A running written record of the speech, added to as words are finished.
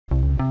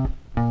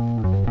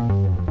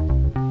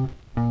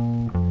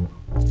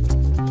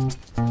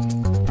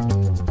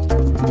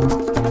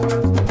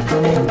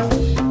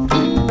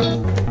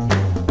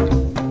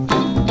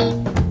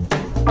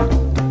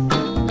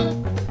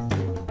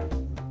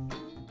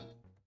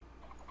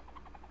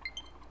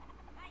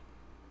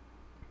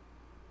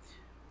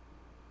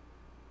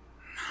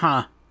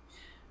Huh.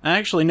 I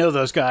actually know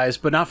those guys,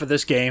 but not for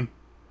this game.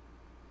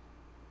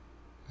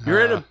 You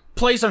ready to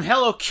play some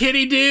Hello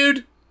Kitty,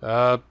 dude?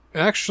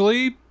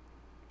 Actually,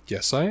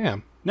 yes I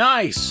am.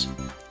 Nice!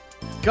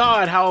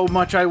 God, how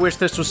much I wish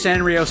this was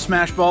Sanrio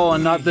Smash Ball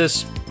and not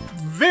this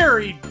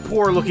very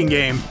poor-looking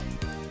game.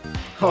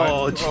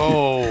 Oh,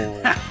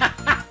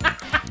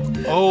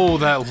 oh,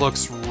 that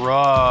looks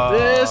rough.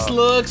 this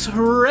looks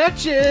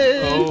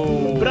wretched!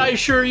 Oh. But I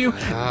assure you,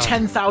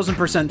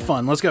 10,000%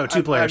 fun. Let's go,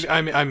 two players.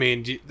 I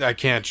mean, I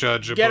can't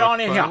judge a Get book, on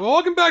in but- here. Well,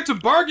 welcome back to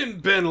Bargain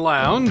Bin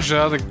Lounge,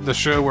 the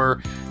show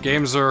where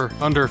games are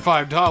under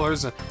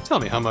 $5. Tell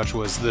me, how much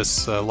was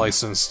this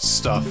licensed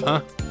stuff,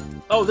 huh?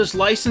 Oh, this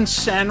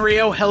licensed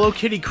Sanrio Hello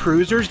Kitty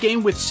Cruisers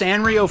game with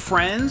Sanrio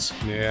friends?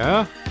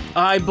 Yeah?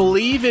 I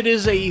believe it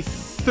is a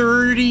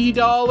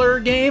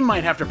 $30 game.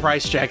 Might have to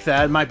price check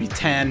that. It might be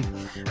 10.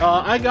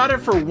 I got it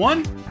for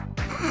one.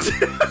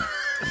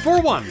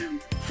 For one.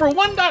 For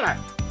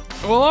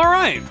 $1. Well,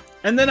 alright.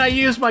 And then I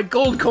used my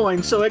gold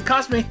coin, so it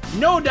cost me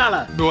no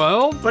dollar.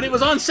 Well, But it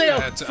was on sale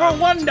That's, for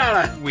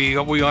 $1.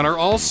 we honor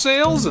all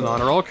sales and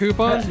honor all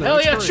coupons. and Hell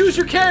yeah, expiration. choose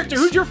your character.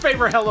 Who's your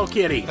favorite Hello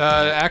Kitty?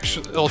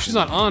 Actually, well, she's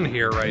not on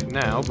here right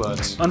now,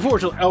 but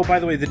Unfortunately, oh, by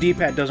the way, the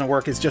D-pad doesn't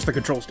work. It's just the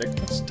control stick.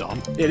 it's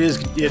dumb. It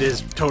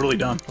is totally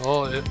dumb.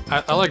 Well,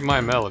 I like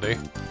my melody.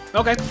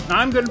 Okay,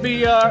 I'm gonna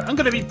be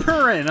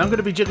purring. I'm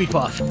gonna be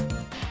Jigglypuff.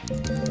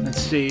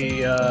 Let's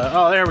see.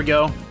 Oh, there we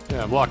go.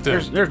 Yeah, I'm locked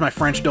in. There's my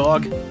French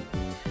dog.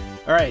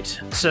 All right,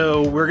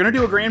 so we're gonna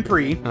do a Grand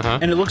Prix,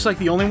 and it looks like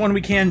the only one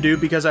we can do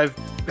because I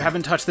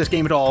haven't touched this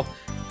game at all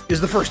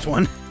is the first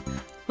one.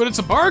 But it's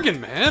a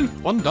bargain, man.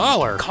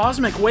 $1.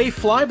 Cosmic Wave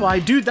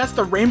Flyby, dude. That's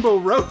the Rainbow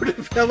Road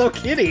of Hello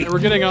Kitty. We're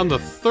getting on the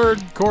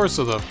third course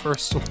of the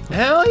first one.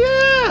 Hell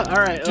yeah! All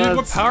right, Dude,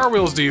 what Power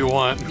Wheels do you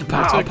want?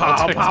 I'll take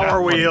that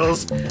Power one.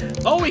 Wheels.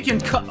 Oh, we can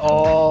cut.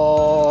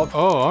 Oh, Oh,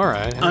 all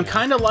right. I'm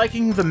kind of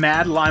liking the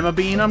Mad Lima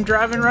Bean I'm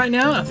driving right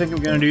now. I think I'm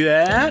gonna do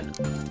that.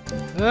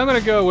 I'm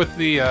gonna go with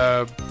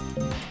the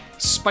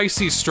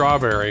spicy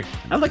strawberry.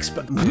 I like.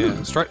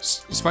 Yeah,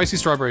 spicy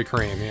strawberry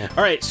cream. Yeah.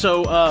 All right,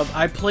 so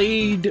I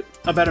played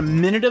about a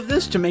minute of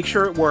this to make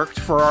sure it worked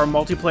for our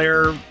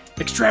multiplayer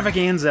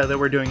extravaganza that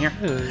we're doing here.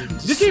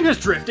 This game has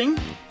drifting.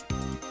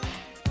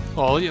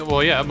 Well,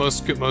 yeah.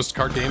 Most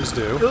card games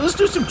do. Let's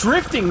do some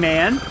drifting,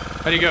 man.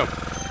 How do you go?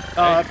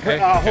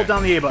 Hold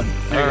down the A button.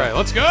 All right,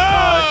 let's go.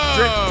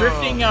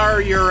 Drifting are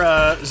your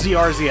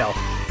ZRZL.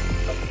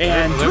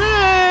 And drift!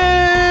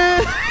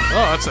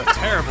 Oh, that's a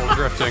terrible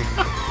drifting.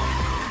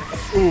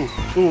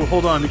 Ooh,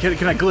 hold on.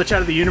 Can I glitch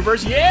out of the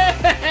universe?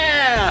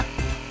 Yeah!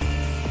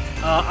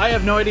 I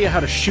have no idea how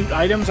to shoot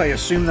items. I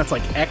assume that's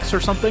like X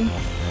or something.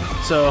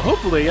 So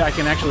hopefully I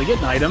can actually get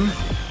an item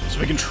so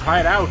we can try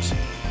it out.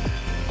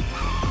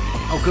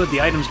 Oh good,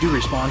 the items do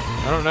respawn.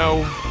 I don't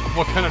know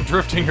what kind of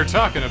drifting you're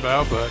talking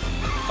about, but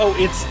Oh,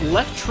 it's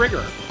left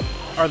trigger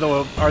are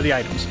the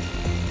items.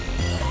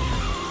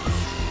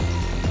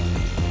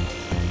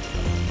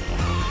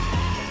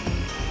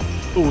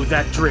 Ooh,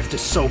 that drift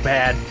is so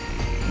bad.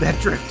 That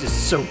drift is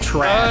so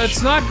trash.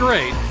 it's not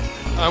great.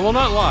 I will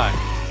not lie.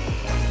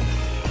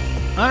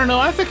 I don't know,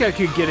 I think I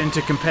could get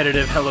into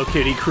competitive Hello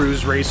Kitty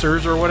Cruise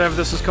Racers or whatever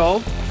this is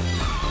called.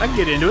 I can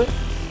get into it.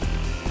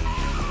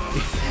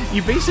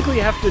 You basically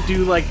have to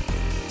do, like,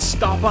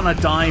 stop on a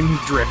dime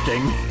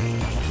drifting.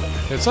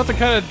 It's not the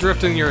kind of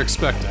drifting you're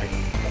expecting.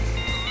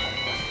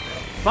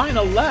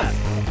 Final lap.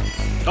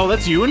 Oh,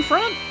 that's you in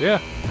front?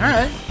 Yeah.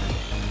 Alright.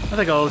 I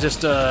think I'll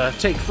just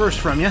take first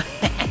from you.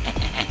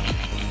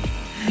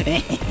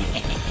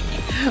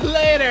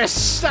 Later,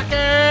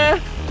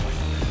 sucker!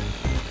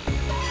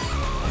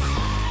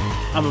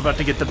 I'm about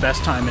to get the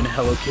best time in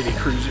Hello Kitty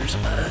Cruisers.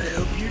 I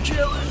hope you're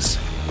jealous.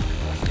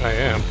 I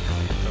am.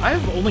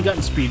 I've only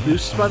gotten speed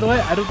boosts, by the way.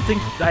 I don't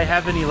think I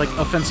have any, like,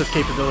 offensive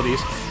capabilities.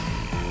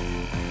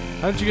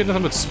 How did you get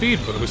nothing but speed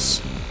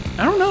boosts?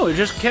 I don't know, it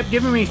just kept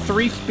giving me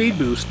 3 speed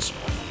boosts.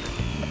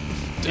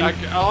 I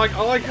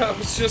like how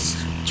it's just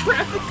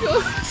Traffic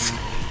goes!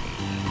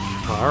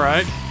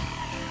 alright.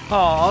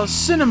 Aw,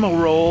 Cinema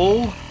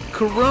Roll,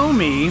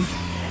 Kuromi,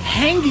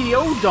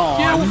 Hangyodon,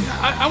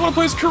 Yeah, I want to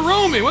play as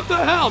Kuromi. What the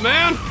hell,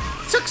 man?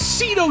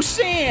 Tuxedo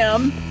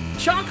Sam,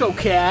 Choco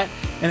Cat,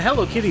 and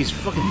Hello Kitty's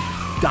fucking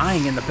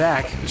dying in the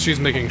back. She's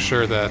making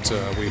sure that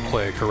we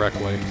play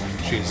correctly.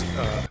 She's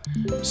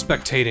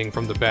spectating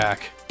from the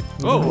back.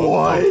 Oh,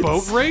 What? a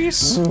boat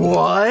race?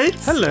 What?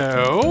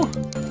 Hello.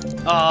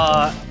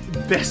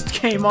 Best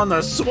game on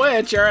the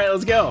Switch. Alright,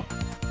 let's go.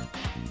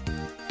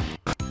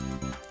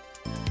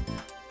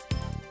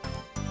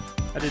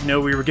 I didn't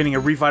know we were getting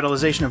a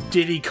revitalization of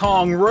Diddy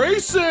Kong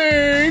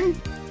Racing!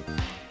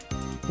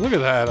 Look at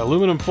that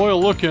aluminum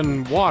foil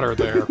looking water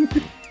there.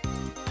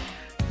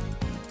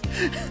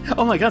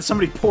 Oh my god,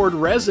 somebody poured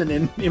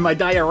resin in my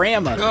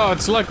diorama. Oh,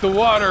 it's like the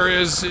water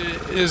is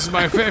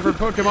my favorite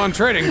Pokemon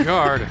trading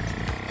card.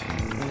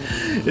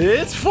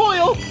 It's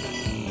foil!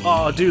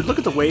 Oh, dude, look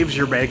at the waves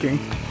you're making.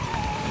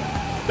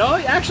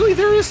 Oh, actually,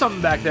 there is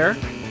something back there.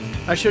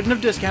 I shouldn't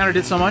have discounted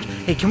it so much.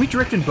 Hey, can we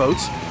drift in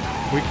boats?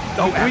 We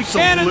absolutely.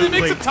 can, and it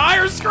makes the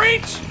tires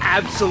screech!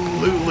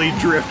 Absolutely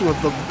drift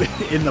with the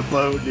in the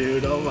boat,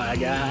 dude. Oh my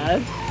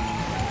god.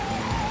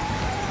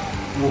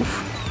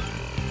 Woof.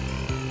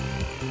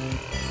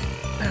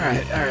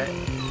 Alright.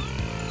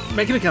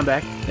 Making a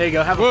comeback. There you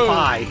go, have a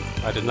pie.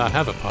 I did not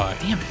have a pie.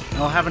 Damn it.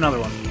 I'll have another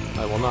one.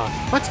 I will not.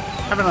 What?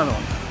 Have another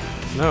one.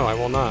 No, I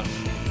will not.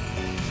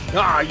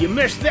 Ah, you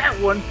missed that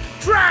one.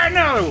 Try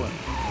another one.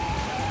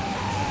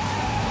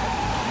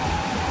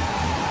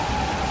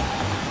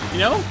 You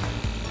know,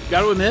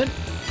 gotta admit,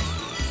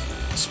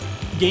 this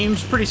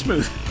game's pretty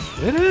smooth.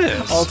 It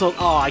is. Also,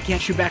 oh, I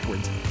can't shoot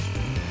backwards.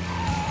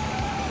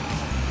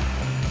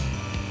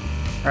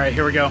 Alright,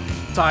 here we go.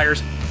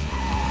 Tires.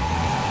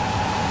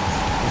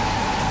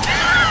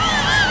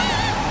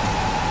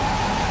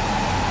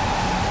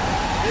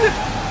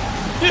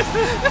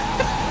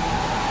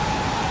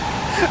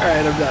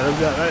 Alright, I'm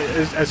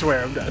done. I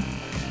swear, I'm done.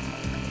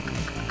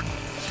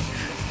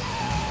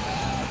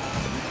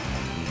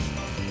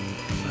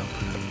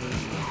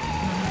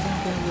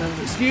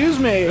 Excuse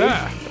me.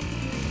 Yeah.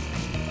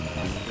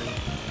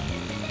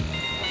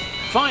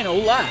 Final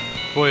lap.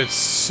 Boy, it's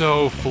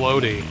so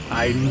floaty.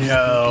 I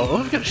know. Oh,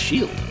 I've got a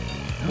shield.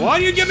 Why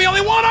do you give me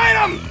only one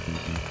item?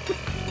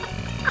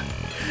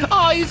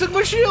 Oh, you took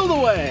my shield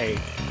away.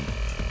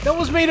 That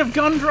was made of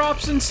gun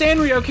drops and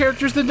Sanrio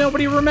characters that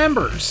nobody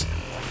remembers.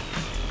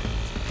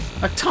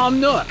 Like Tom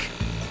Nook.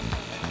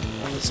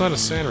 It's not a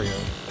Sanrio.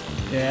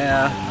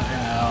 Yeah, I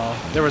know.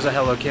 There was a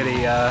Hello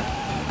Kitty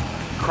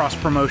cross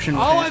promotion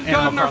with All I've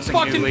Animal gotten are Crossing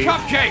fucking New Leaf.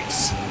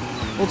 cupcakes!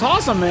 Well,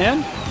 toss them,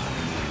 man.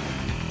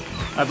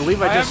 I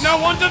believe I have just... no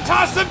one to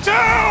toss them to!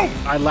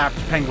 I lapped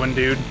Penguin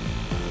Dude.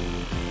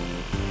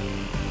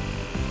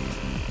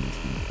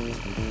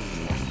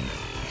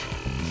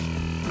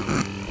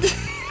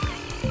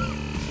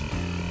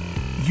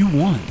 You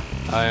won.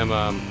 I am,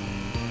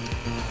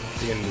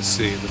 beginning to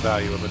see the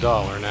value of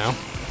 $1 now.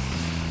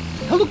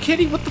 Hello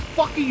Kitty, what the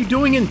fuck are you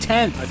doing in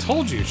 10th? I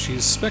told you,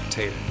 she's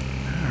spectating.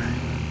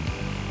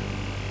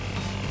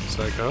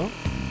 Psycho,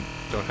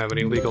 don't have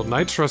any legal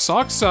nitrous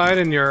oxide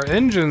in your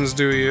engines,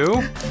 do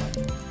you?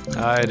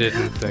 I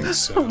didn't think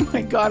so. Oh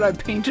my god, I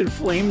painted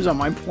flames on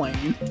my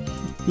plane.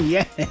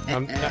 Yes.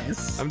 I'm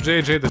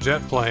JJ the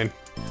jet plane.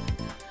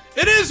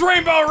 It is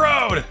Rainbow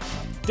Road!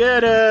 You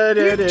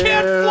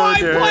can't fly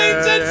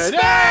planes in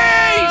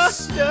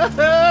space!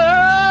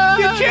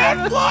 You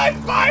can't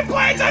fly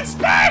planes in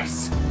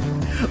space!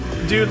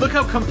 Dude, look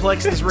how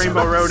complex this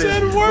Rainbow Road is.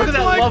 Look at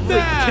that like lovely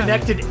that.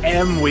 connected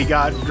M we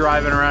got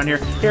driving around here.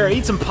 Here,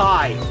 eat some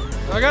pie.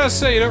 I gotta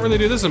say, you don't really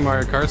do this in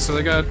Mario Kart, so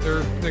they got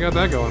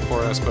that going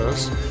for it, I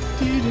suppose.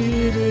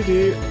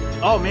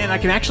 Oh man, I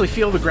can actually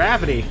feel the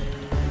gravity.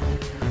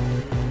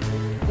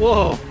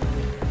 Whoa.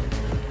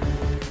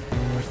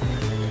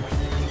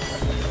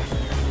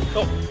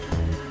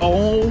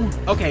 Oh,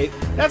 okay.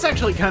 That's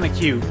actually kind of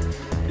cute.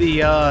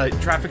 The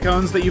traffic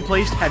cones that you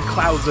placed had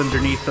clouds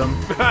underneath them,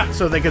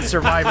 so they could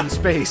survive in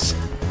space.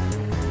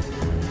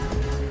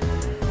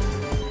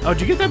 Oh,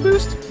 did you get that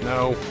boost?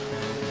 No.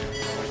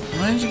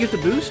 Why did you get the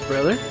boost,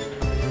 brother?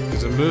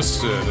 Because I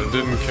missed it and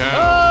didn't count.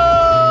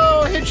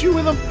 Oh, I hit you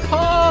with a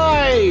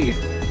pie!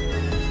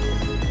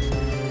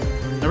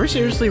 Are we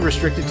seriously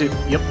restricted to,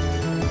 yep,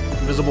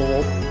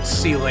 visible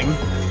ceiling?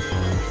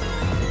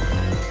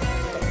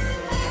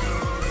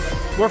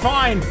 We're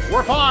fine!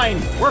 We're fine!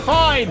 We're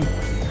fine!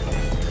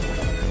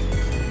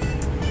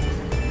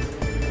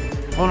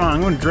 Hold on,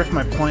 I'm gonna drift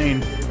my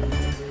plane.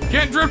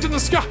 Can't drift in the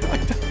sky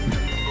like that.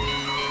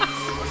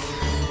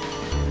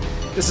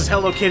 This is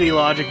Hello Kitty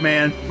logic,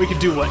 man. We can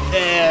do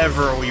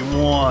whatever we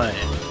want.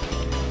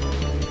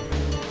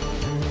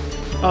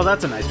 Oh,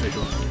 that's a nice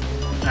visual.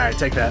 Alright,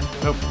 take that.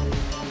 Nope.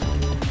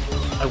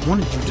 I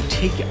wanted you to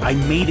take it. I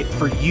made it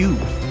for you,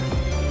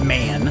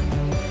 man.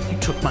 You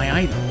took my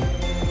item.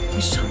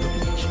 You son of a bitch.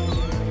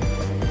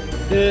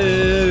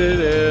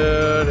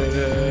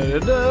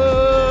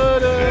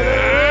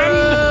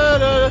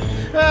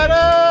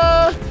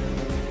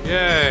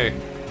 Yay.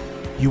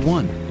 You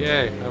won.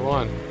 Yay, I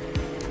won.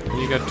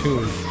 You got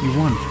tuned. You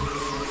won.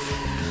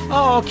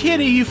 Oh,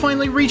 Kitty, you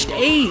finally reached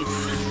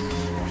 8th.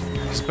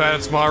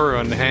 Spats Maru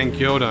and Hank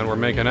Yoda were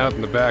making out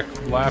in the back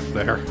lap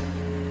there.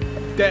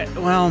 That,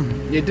 well,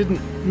 it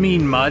didn't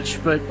mean much,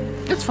 but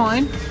it's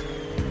fine.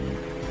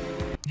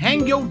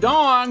 Hang yo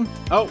dong!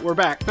 Oh, we're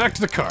back. Back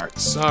to the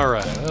carts.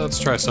 Alright, let's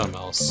try something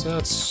else.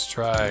 Let's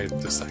try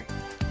this thing.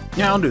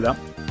 Yeah, I'll do that.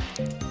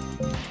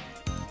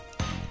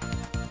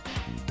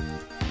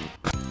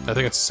 I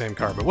think it's the same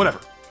car, but whatever.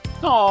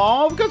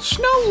 Oh, we've got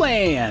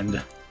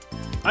Snowland!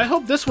 I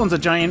hope this one's a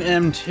giant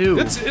M too.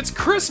 It's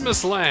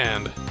Christmas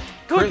land!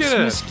 Look at it!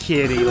 Christmas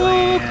Kitty Little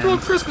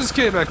Land. Christmas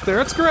kitty back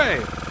there, it's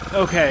great!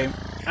 Okay,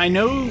 I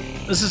know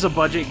this is a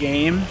budget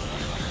game,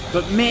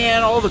 but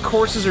man, all the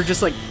courses are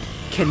just like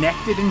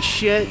connected and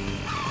shit.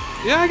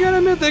 Yeah, I gotta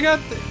admit, they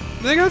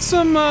got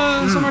some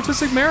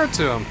artistic merit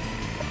to them.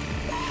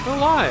 Don't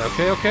lie,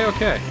 okay.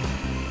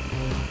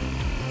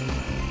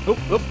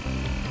 Oop.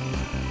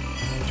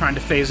 Trying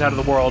to phase out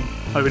of the world.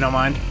 Hope you don't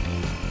mind.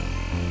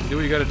 Do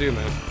what you gotta do,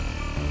 man.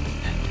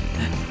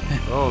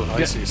 Oh,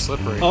 icy,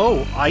 slippery.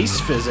 Oh, ice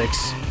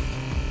physics.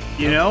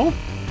 You know?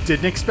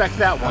 Didn't expect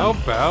that one. How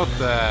about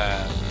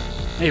that?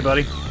 Hey,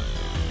 buddy.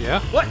 Yeah?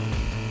 What?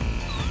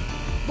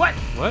 What?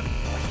 What?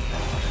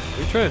 What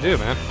are you trying to do,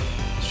 man?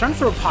 I was trying to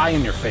throw a pie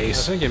in your I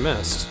face. think you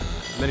missed.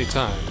 Many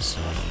times.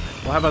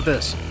 Well, how about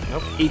this?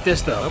 Nope. Eat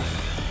this, though. Nope.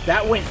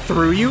 That went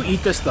through you.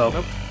 Eat this, though.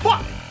 Nope.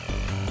 Fuck!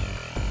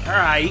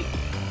 Alright.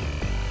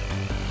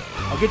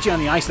 I'll get you on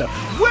the ice, though.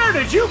 Where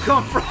did you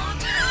come from?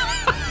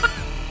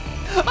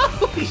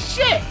 Holy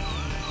shit!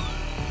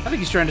 I think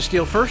he's trying to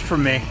steal first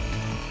from me.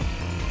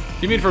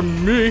 You mean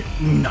from me?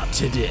 Not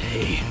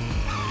today.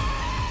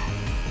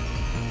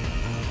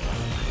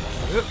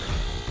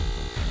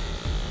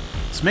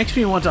 This makes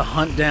me want to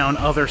hunt down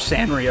other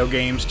Sanrio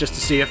games just to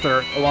see if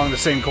they're along the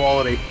same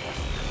quality.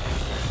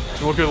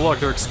 Well, good luck.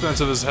 They're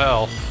expensive as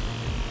hell.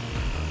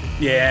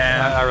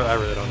 Yeah. I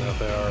really don't know if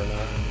they are or not.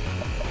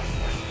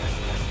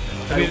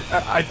 I mean,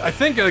 I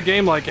think a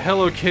game like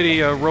Hello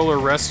Kitty Roller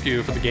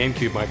Rescue for the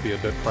GameCube might be a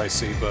bit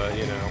pricey, but,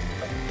 you know.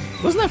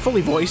 Wasn't that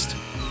fully voiced?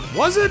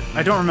 Was it?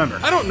 I don't remember.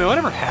 I don't know. I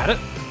never had it.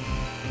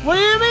 What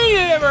do you mean you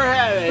never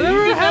had it?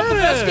 Never You have the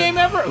had best it. game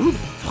ever? Who the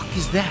fuck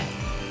is that?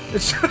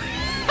 It's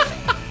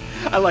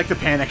I like the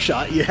panic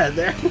shot you had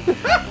there.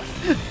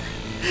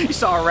 You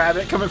saw a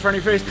rabbit come in front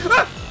of your face.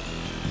 Ah!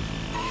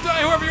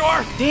 Die, whoever you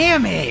are!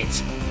 Damn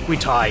it! We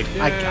tied.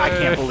 I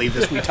can't believe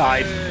this. We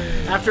tied.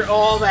 After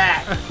all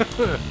that.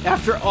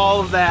 After all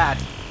of that.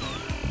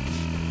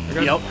 I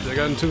got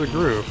into the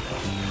groove.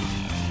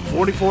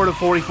 44 to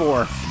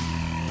 44.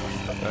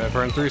 I've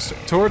earned 3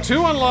 Tour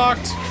 2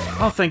 unlocked!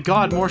 Oh, thank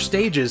God, more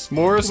stages.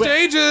 More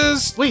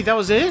stages! Wait, that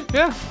was it?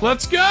 Yeah,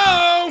 let's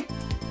go!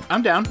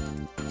 I'm down.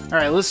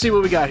 Alright, let's see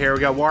what we got here. We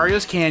got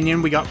Wario's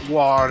Canyon, we got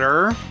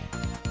water,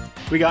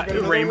 we got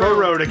Rainbow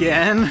Road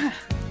again.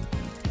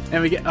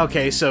 And we get,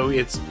 okay, so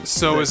it's...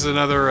 So is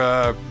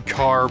another,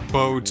 car,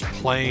 boat,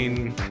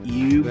 plane...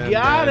 You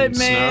got it,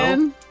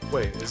 man! Snow?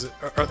 Wait, is it...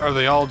 Are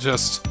they all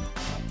just...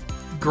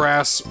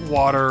 grass,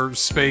 water,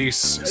 space,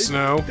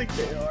 snow? I think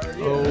they are,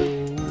 yeah.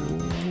 Oh...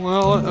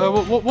 Well,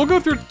 we'll go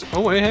through... Oh,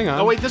 wait, hang on.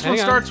 Oh, wait, this one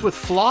starts with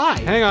fly.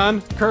 Hang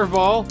on.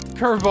 Curveball.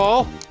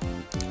 Curveball.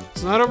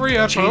 It's not over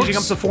yet, Changing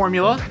folks. up the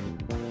formula.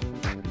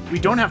 We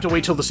don't have to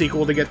wait till the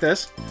sequel to get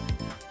this.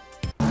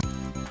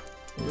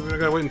 We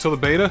gotta wait until the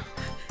beta?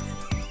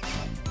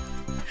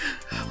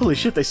 Holy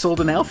shit, they sold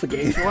an alpha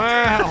game.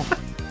 Wow.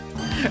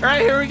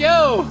 Alright, here we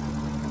go.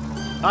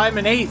 I'm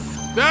an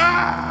 8th.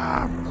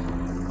 Ah!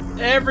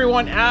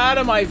 Everyone out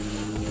of my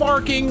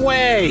farking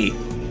way.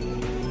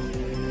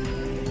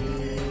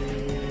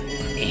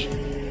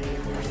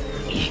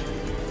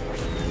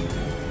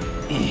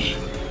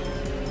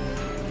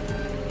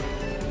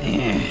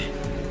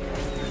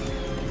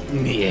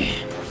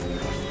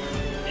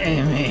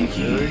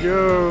 There he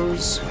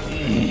goes.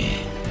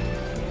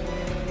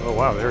 Oh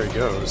wow, there he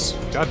goes.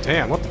 God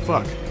damn, what the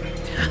fuck?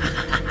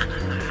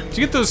 Did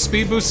you get those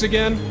speed boosts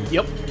again?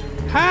 Yep.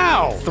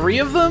 How? 3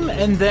 of them,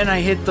 and then I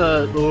hit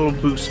the little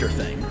booster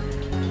thing.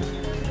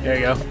 There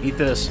you go. Eat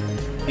this.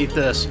 Eat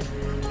this.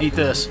 Eat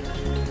this.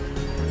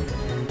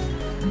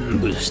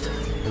 Boost.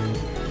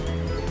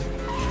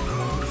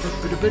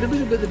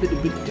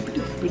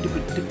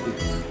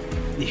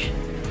 Yeah.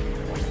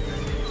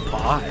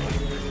 Pie.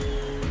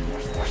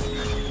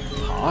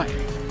 Pie.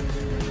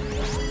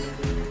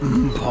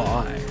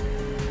 Pie.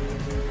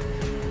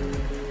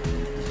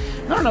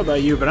 I don't know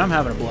about you, but I'm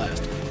having a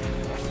blast.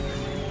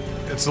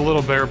 It's a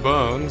little bare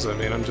bones. I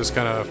mean, I'm just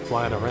kind of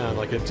flying around.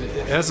 Like, it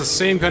has the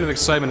same kind of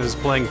excitement as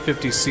playing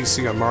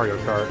 50cc on Mario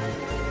Kart.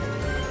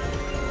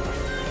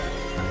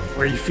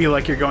 Where you feel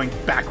like you're going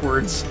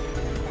backwards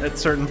at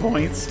certain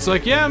points. It's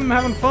like, yeah, I'm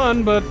having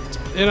fun, but,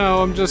 you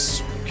know, I'm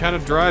just kind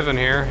of driving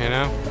here, you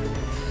know?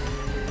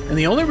 And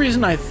the only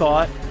reason I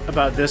thought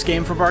about this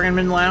game for Bargain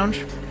Bin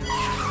Lounge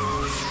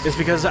is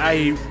because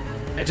I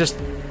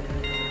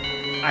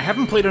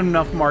haven't played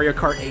enough Mario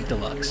Kart 8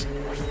 Deluxe.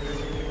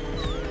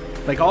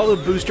 Like, all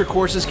the booster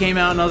courses came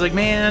out, and I was like,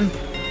 man,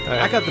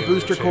 I got the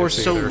booster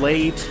course so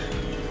late.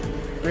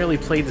 Barely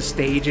played the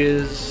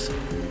stages.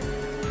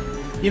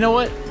 You know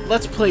what?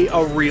 Let's play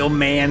a real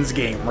man's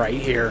game right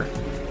here.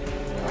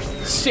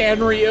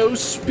 Sanrio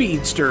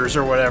Speedsters,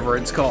 or whatever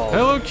it's called.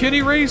 Hello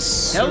Kitty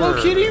Race.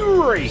 Hello Kitty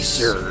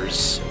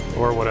Racers.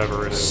 Or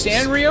whatever it is.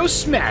 Sanrio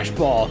Smash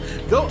Ball.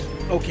 Go.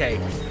 Okay.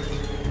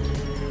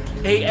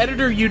 Hey,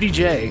 editor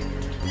UDJ.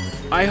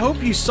 I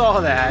hope you saw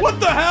that. What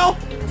the hell?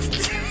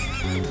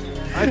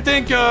 I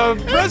think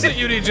President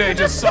UDJ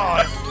just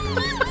saw it.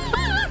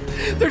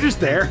 They're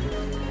just there.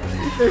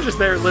 They're just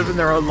there living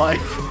their own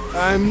life.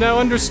 I'm now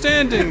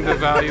understanding the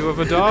value of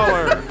 $1.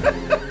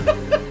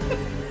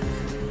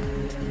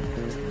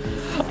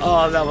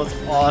 Oh, that was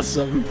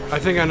awesome. I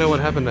think I know what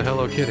happened to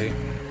Hello Kitty.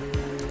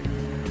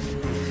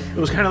 It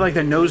was kind of like the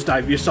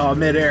nosedive you saw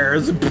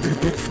midair.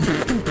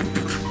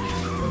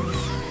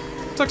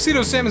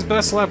 Tuxedo Sam's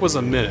best lap was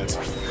a minute.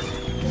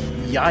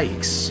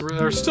 Yikes.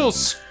 They're still...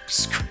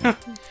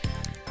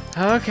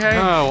 Okay.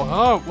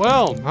 Oh,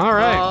 well, all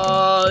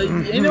right.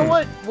 You know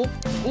what?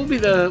 We'll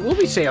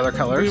be Sailor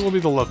Colors. We'll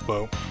be the love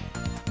boat.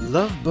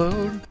 Love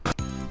boat.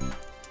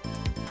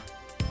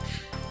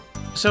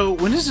 So,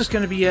 when is this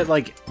going to be at,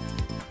 like...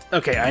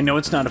 Okay, I know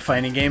it's not a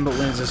fighting game, but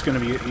when is this going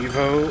to be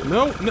Evo?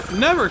 No,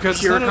 never,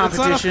 because it's not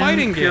a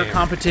fighting game. Pure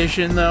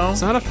competition, though.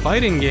 It's not a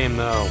fighting game,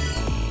 though.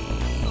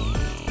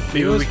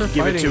 Maybe we could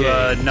give it to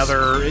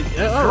another...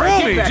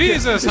 Right,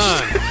 Jesus,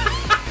 hon!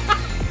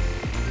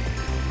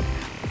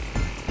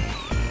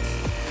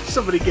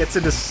 Somebody gets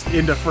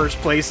into first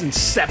place and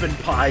 7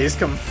 pies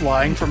come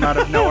flying from out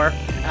of nowhere,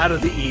 out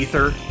of the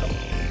ether.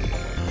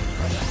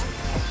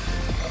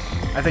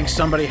 I think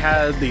somebody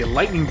had the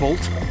lightning bolt.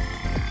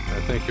 I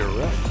think you're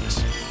right.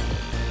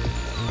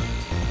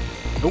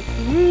 Oh,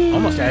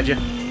 almost had you.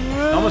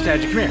 Almost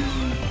had you. Come here.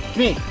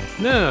 Come here.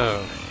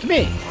 No. Come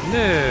here.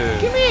 No.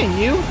 Come here,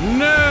 you.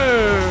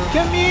 No.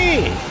 Come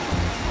here.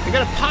 I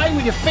got a pie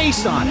with your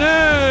face on it.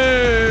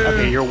 No.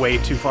 Okay, you're way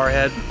too far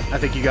ahead. I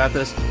think you got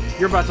this.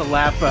 You're about to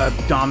lap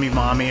Dommy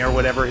Mommy or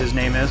whatever his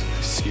name is.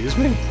 Excuse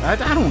me? I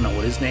don't know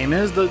what his name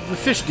is. The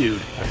fish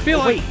dude. I feel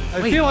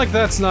like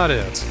that's not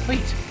it.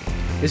 Wait.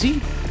 Is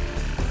he?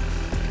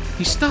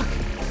 He's stuck.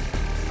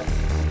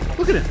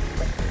 Look at him.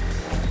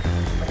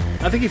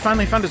 I think he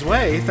finally found his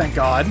way, thank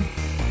God.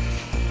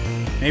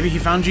 Maybe he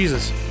found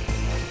Jesus.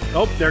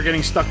 Oh, they're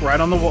getting stuck right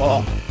on the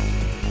wall.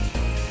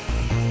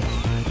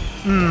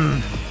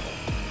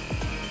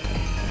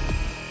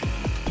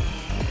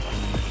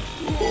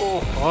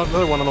 Oh,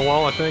 another one on the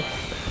wall, I think.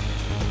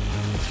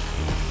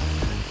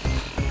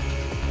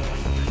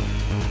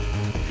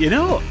 You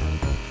know,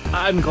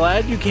 I'm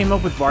glad you came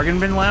up with Bargain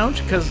Bin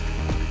Lounge, because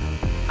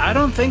I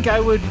don't think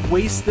I would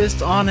waste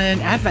this on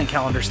an advent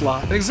calendar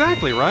slot.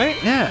 Exactly, right?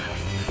 Yeah.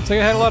 It's like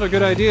I had a lot of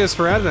good ideas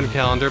for advent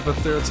calendar, but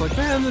it's like,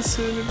 man, this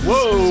isn't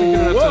Whoa, good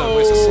enough to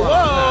waste a slot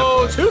on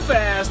whoa, too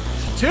fast.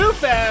 Too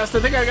fast. I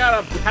think I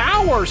got a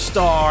power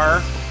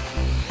star.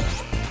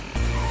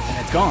 And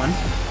it's gone.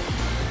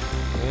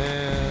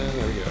 And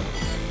there we go.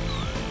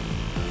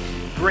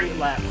 Great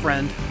lap,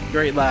 friend.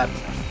 Great lap.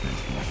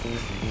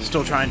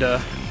 Still trying to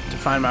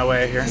find my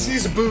way here.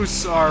 These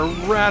boosts are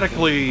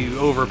radically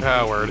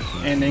overpowered.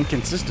 And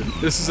inconsistent.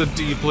 This is a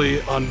deeply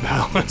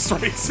unbalanced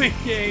racing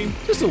game.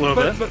 Just a little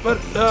bit. But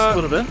just a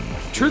little bit.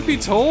 Truth be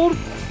told,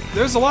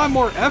 there's a lot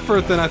more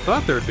effort than I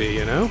thought there'd be,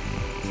 you know?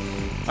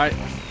 I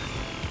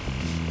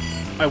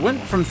went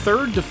from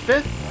 3rd to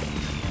 5th.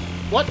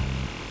 What?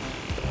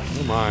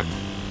 Oh my.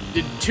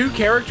 Did 2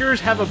 characters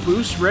have a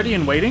boost ready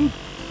and waiting?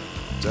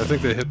 I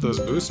think they hit those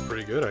boosts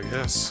pretty good, I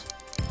guess.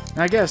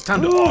 I guess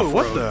time to Ooh, off-road.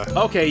 what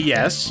the? Okay,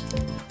 yes.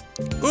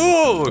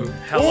 Ooh!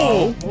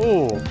 Hello.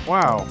 Oh,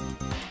 wow.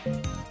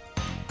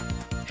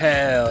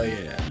 Hell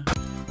yeah.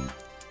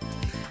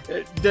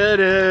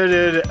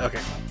 Okay.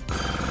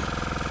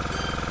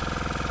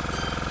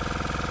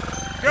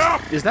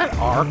 Is that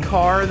our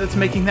car that's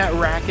making that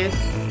racket?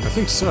 I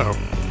think so.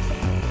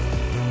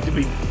 Did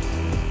we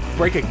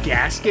break a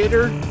gasket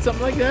or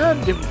something like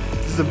that?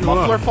 Does the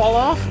muffler fall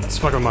off? It's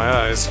fucking my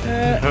eyes.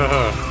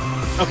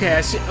 Okay,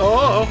 I see.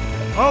 Oh!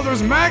 Oh,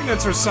 there's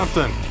magnets or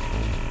something!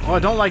 Oh, I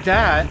don't like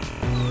that.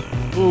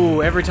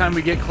 Ooh, every time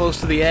we get close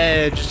to the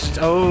edge, just,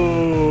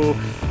 oh,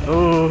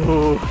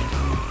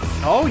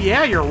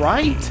 yeah, you're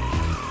right.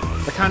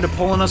 They're kind of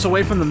pulling us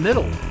away from the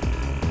middle.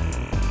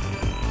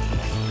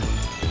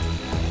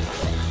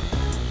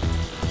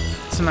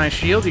 It's a nice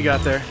shield you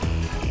got there.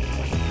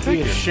 It'd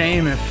be a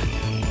shame if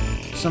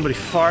somebody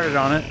farted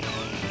on it.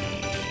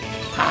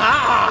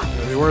 Ha!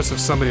 It'd be worse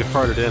if somebody had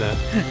farted in it.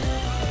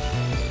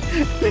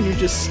 Then you're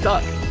just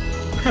stuck.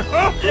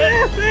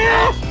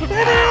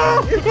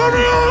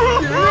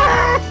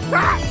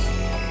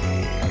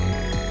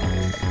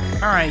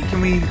 Alright, can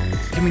we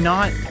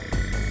not?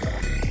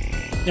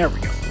 There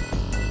we go.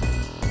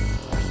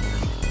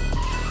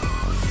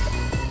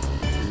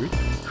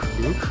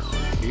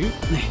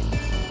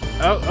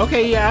 Oh,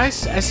 okay, yeah, I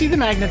see the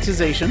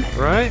magnetization.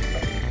 Right?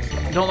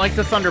 Don't like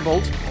the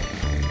thunderbolt.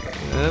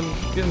 I'm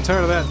getting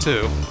tired of that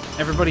too.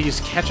 Everybody is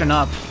catching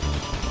up.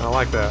 I don't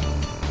like that.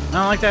 I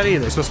don't like that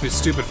either. You're supposed to be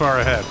stupid far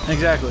ahead.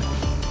 Exactly.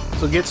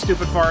 So get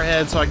stupid far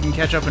ahead so I can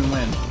catch up and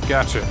win.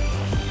 Gotcha.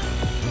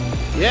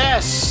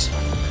 Yes!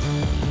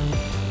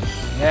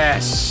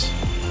 Yes.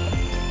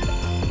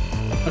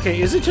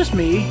 Okay, is it just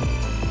me?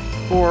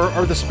 Or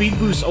are the speed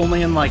boosts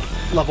only in, like,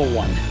 level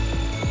 1?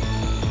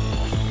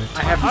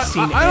 I haven't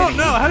seen any. I don't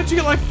know. How did you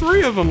get, like,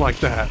 3 of them like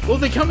that? Well,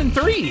 they come in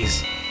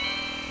 3s.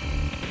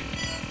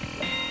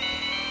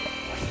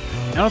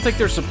 I don't think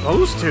they're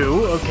supposed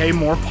to. Okay,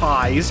 more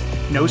pies.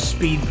 No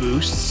speed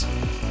boosts.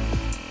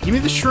 Give me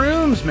the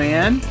shrooms,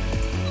 man.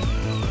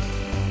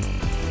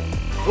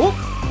 Oh,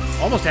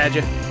 almost had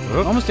you.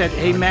 Oop. Almost had you.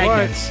 Hey,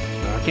 magnets.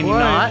 Can you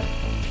not?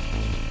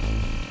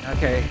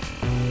 Okay.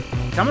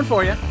 Coming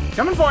for you.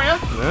 Coming for you.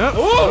 Nope.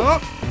 Oh!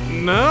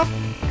 Nope.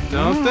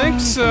 Don't think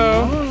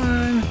so. Come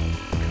on.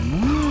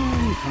 Come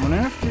on. Coming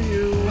after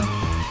you.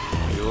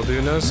 You will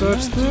do no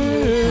such Coming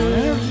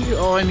thing. after you.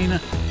 Oh, I mean, I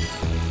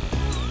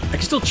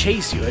can still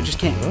chase you. I just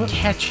can't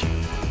catch you.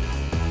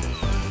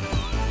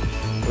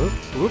 Whoop,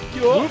 whoop,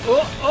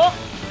 Oh.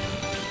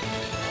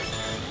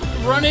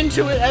 Run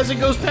into it as it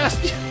goes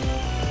past you.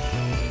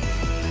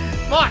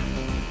 Fuck!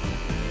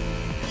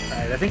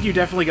 Alright, I think you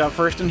definitely got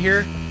first in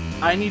here.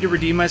 I need to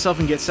redeem myself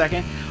and get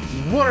second.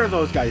 What are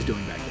those guys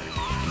doing back there?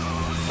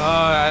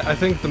 I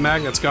think the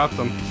magnets got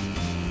them.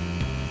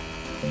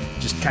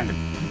 Just kind of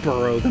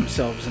burrow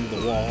themselves into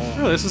the wall.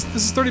 Really, this is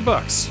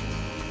 $30.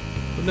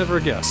 Would never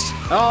have guessed.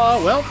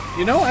 Well,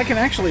 you know, I can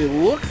actually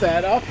look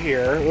that up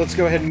here. Let's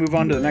go ahead and move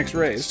on to the next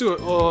race. Let's do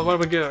it. Well, why don't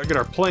we get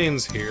our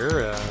planes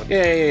here?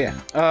 Yeah.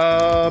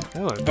 Oh,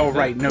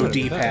 right, no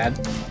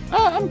D-pad.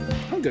 Oh,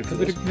 I'm good for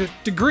this.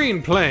 The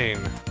green plane.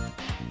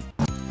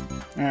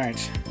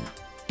 Alright.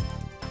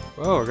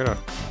 Oh, we're gonna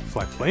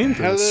fly plane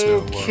through the snow.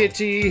 Hello,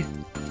 Kitty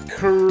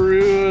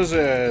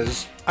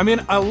Kruisers. I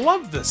mean, I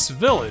love this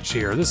village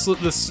here.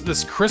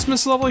 This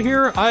Christmas level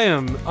here. I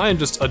am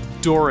just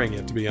adoring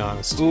it, to be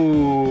honest.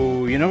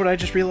 Ooh, you know what I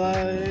just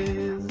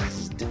realized?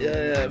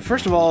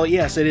 First of all,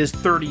 yes, it is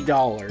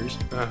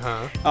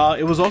 $30.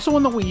 It was also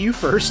on the Wii U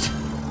first.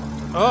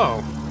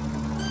 Oh.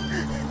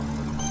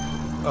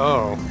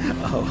 Oh.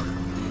 Oh.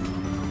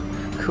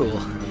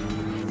 Cool.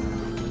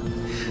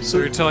 So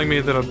you're telling me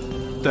that a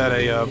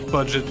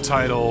budget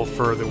title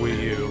for the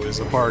Wii U is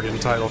a bargain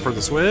title for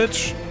the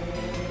Switch?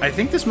 I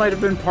think this might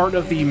have been part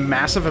of the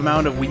massive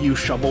amount of Wii U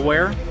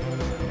shovelware.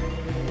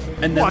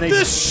 And then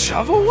this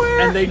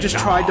shovelware? And they just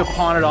tried to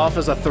pawn it off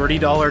as a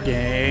 $30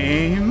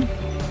 game.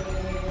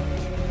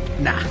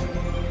 Nah.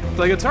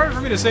 Like, it's hard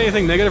for me to say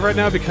anything negative right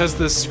now because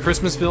this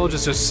Christmas village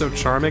is just so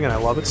charming and I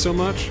love it so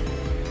much.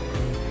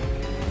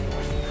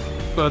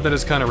 But that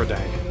is kind of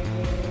redank.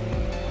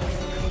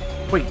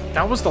 Wait,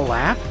 that was the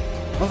lap?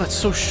 Oh, that's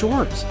so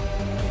short.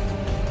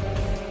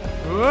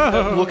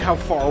 Whoa. Look how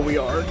far we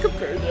are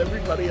compared to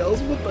everybody else.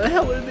 What the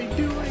hell are they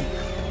doing?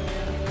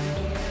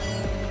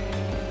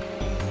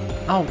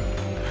 Oh.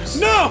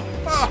 No!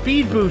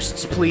 Speed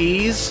boosts,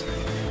 please.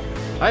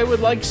 I would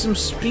like some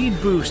speed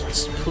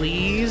boosts,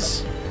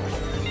 please.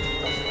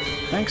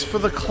 Thanks for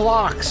the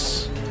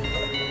clocks.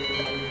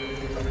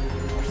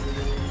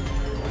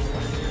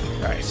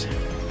 Right.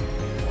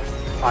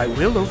 I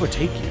will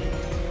overtake you.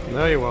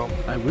 No, you won't.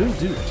 I will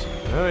do it.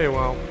 No, you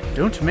won't.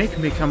 Don't make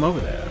me come over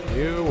there.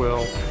 You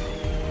will.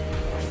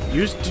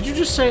 Did you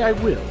just say I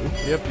will?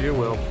 Yep, you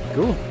will.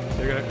 Cool.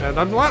 You're gonna, and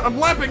I'm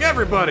lapping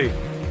everybody!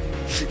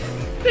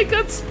 They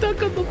got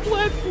stuck on the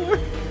platform.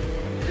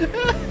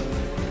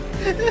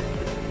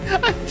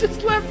 I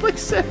just lapped like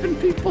 7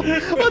 people.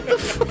 What the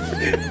fuck?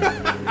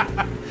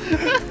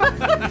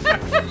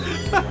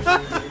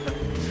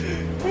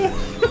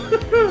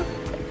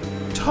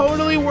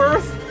 Totally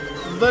worth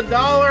the $1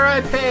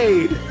 I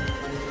paid.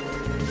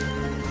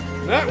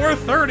 That worth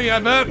 30, I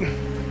bet.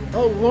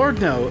 Oh Lord,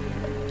 no!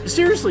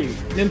 Seriously,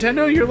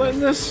 Nintendo, you're letting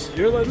this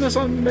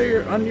on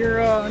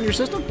your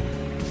system?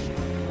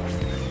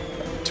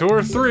 2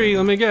 or 3,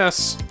 let me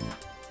guess.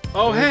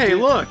 Oh hey,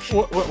 look!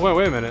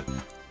 Wait a minute.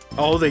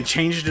 Oh, they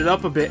changed it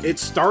up a bit. It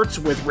starts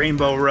with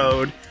Rainbow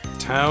Road.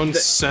 Town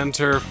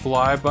Center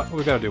Flyby.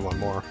 We gotta do one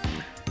more.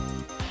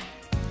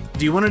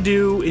 Do you want to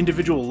do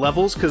individual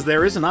levels? Because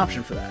there is an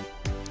option for that.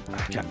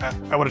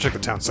 I want to check the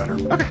town center.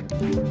 Okay.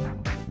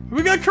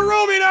 We got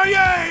Kurumi now,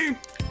 yay!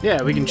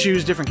 Yeah, we can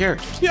choose different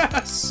characters.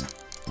 Yes!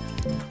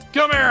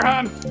 Come here,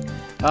 hon!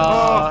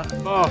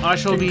 I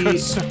shall be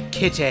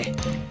Kitty.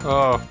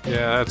 Oh,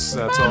 yeah, that's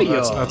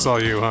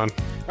all you, hon.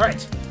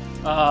 Alright.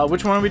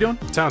 Which one are we doing?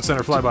 Town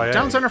Center Flyby.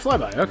 Town Center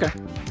Flyby, okay.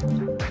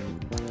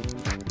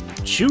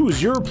 Choose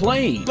your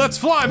plane. Let's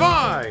fly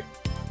by!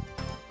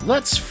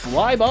 Let's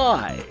fly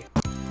by.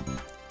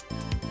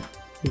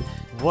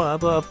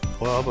 Wub up,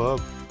 wub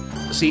up.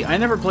 See, I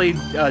never played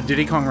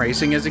Diddy Kong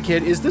Racing as a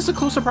kid. Is this a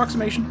close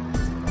approximation?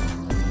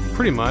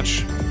 Pretty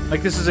much.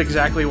 Like, this is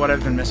exactly what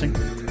I've been missing.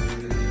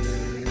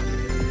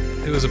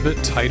 It was a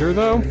bit tighter,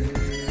 though.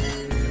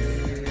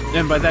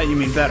 And by that you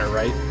mean better,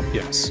 right?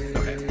 Yes.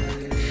 Okay.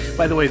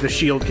 By the way, the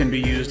shield can be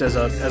used as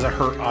a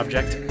hurt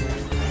object.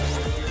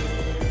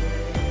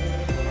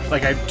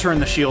 Like, I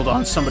turned the shield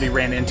on, somebody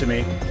ran into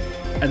me,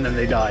 and then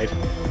they died.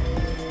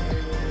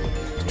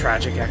 It's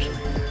tragic, actually.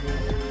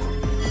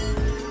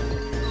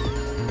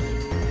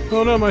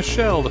 Oh no, my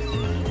shelled.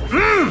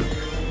 Damn it.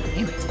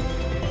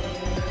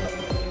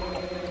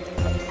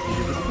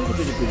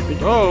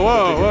 Oh,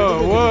 whoa,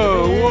 whoa,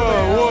 whoa,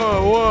 whoa,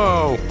 whoa,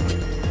 whoa.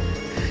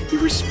 You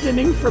were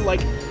spinning for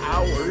like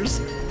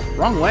hours.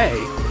 Wrong way.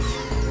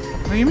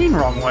 What do you mean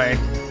wrong way?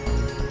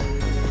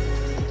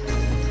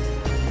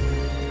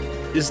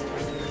 Is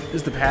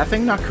the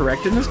pathing not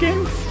correct in this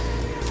game?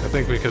 I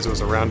think because it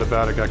was a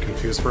roundabout, I got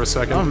confused for a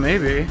second. Oh,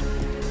 maybe.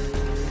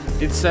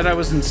 It said I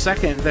was in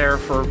second there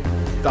for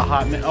the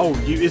hot minute. Oh,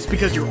 it's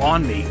because you're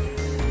on me.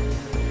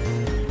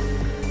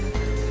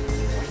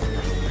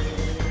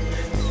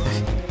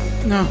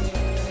 No.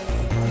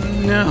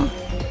 No.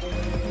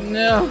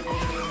 No.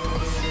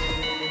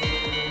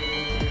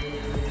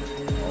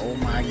 Oh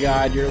my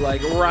god, you're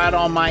like right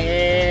on my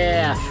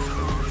ass.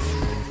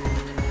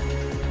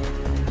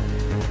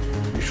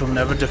 You shall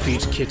never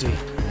defeat Kitty.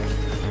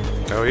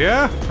 Oh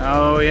yeah?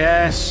 Oh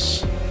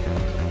yes.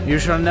 You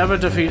shall never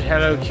defeat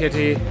Hello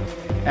Kitty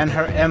and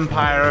her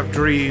empire of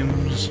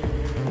dreams.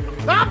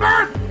 Ah,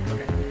 bird!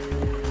 Okay.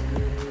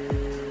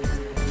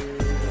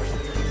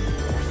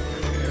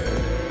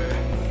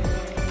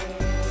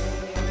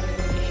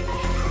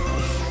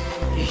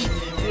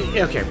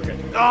 Okay, we're good.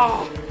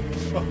 Oh!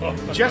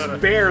 Just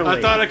barely.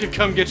 I thought I could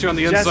come get you on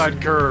the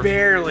inside curve.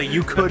 Barely.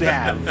 You could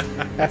have.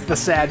 That's the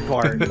sad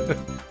part.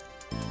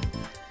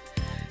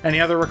 Any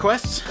other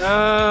requests? You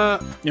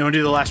want to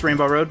do the last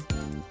Rainbow Road?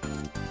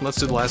 Let's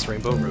do the last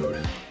Rainbow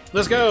Road.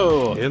 Let's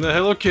go! In the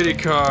Hello Kitty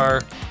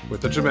car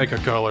with the Jamaica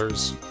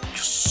colors.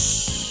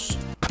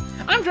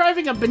 I'm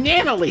driving a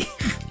banana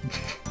leaf!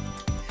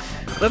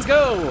 Let's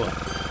go!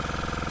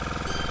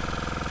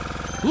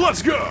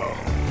 Let's go!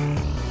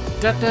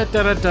 There's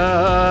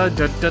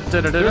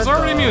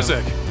already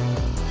music.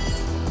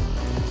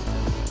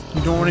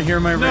 You don't want to hear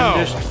my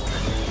rendition?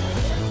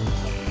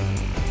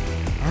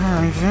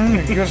 I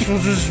guess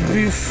we'll just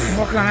be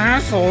fucking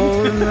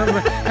asshole in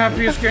the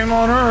happiest game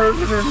on earth.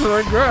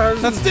 I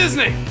guess. That's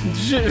Disney!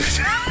 It's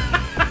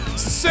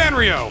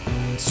Sanrio!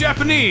 It's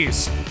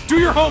Japanese! Do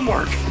your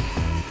homework!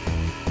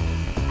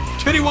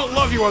 Kitty won't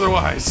love you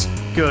otherwise!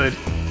 Good.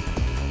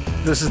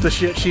 This is the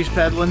shit she's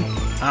peddling?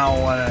 I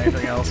don't want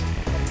anything else.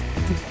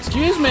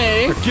 Excuse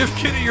me! Give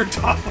Kitty your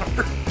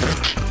dollar!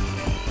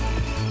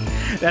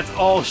 That's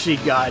all she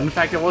got. In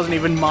fact, it wasn't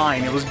even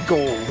mine. It was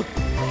gold.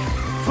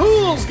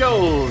 Fool's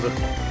gold!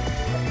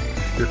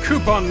 Your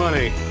coupon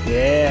money!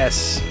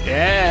 Yes,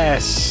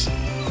 yes!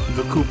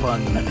 The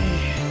coupon money.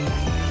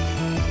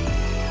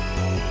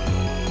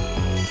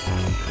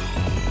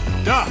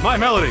 Ah, My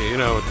Melody! You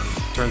know, it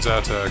turns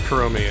out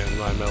Kuromi and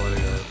My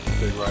Melody are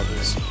big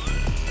rivals.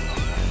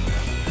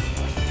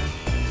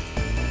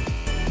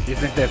 Do you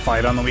think they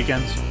fight on the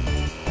weekends?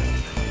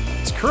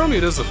 It's Kuromi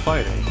who does the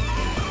fighting.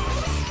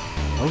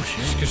 Oh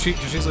shit. Cause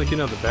she's like, you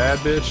know, the bad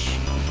bitch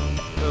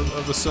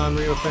of the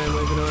Sanrio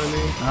family, if you know what I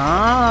mean?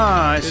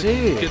 Ah, I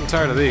see. Getting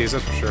tired of these,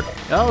 that's for sure.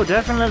 Oh,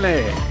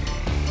 definitely.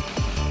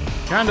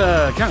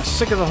 Kinda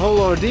sick of the whole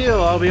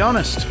ordeal, I'll be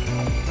honest.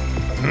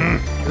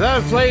 'Cause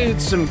I've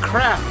played some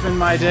crap in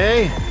my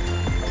day.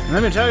 And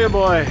let me tell you,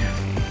 boy,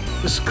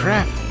 this is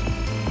crap.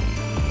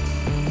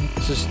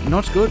 This is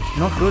not good,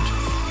 not good.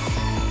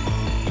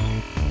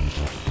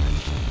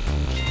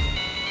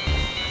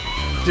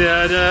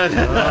 Da da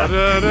da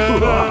da da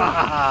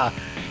da.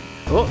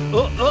 Oh,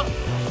 oh, oh.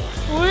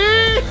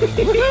 Whee!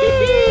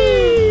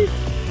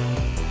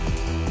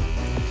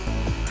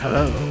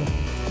 Hello.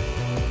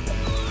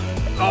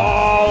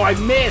 Oh, I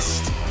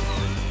missed!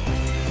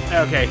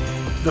 Okay,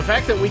 the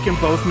fact that we can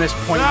both miss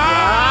point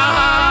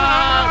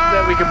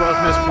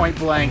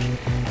blank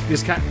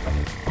is kind of...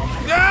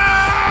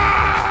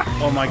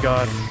 Oh my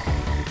god.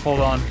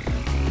 Hold on.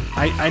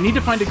 I need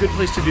to find a good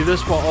place to do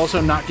this while also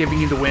not giving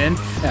you the win.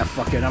 Ah,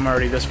 fuck it, I'm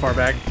already this far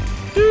back.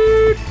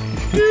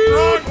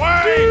 Wrong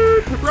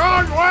way!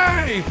 Wrong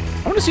way! I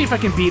want to see if I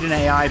can beat an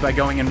AI by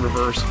going in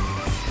reverse. Is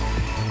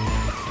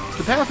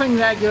the pathing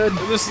that good?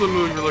 This is the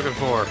move you're looking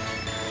for.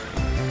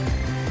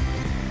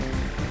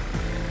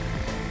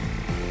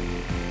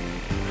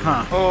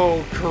 Huh.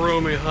 Oh,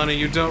 Kuromi, honey,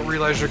 you don't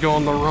realize you're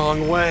going the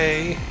wrong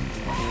way.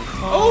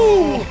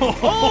 Oh!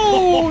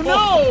 Oh,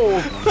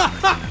 no!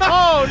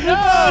 Oh,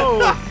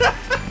 no!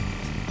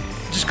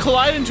 Just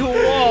collide into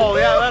a wall.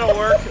 Yeah, that'll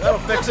work. That'll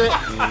fix it.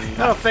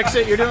 That'll fix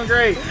it. You're doing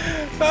great.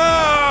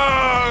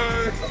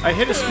 I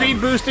hit a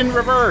speed boost in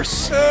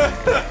reverse.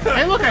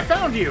 Hey, look, I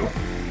found you.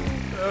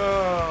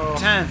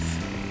 10th.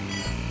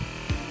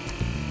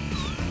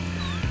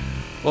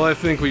 Well, I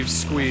think we've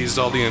squeezed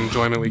all the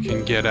enjoyment we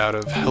can get out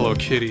of Hello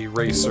Kitty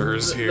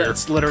Racers here.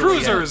 That's literally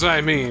Cruisers,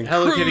 I mean.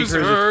 Hello Kitty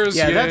Cruisers.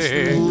 Yeah, that's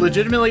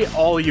legitimately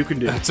all you can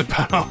do. That's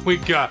about all we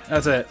got.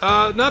 That's it.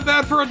 Not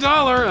bad for $1.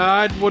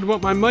 I would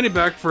want my money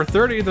back for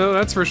 30, though.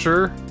 That's for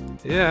sure.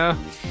 Yeah.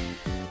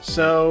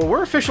 So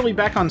we're officially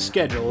back on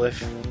schedule.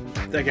 If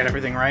I get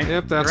everything right.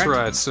 Yep, that's correct?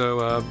 right.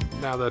 So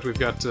now that we've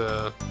got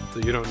the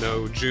You Don't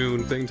Know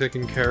June thing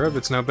taken care of,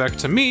 it's now back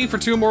to me for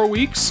 2 more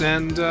weeks,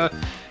 and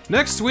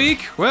next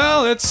week,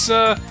 well, it's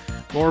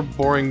more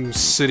boring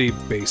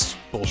city-based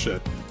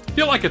bullshit.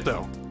 You'll like it,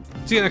 though.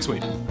 See you next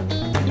week.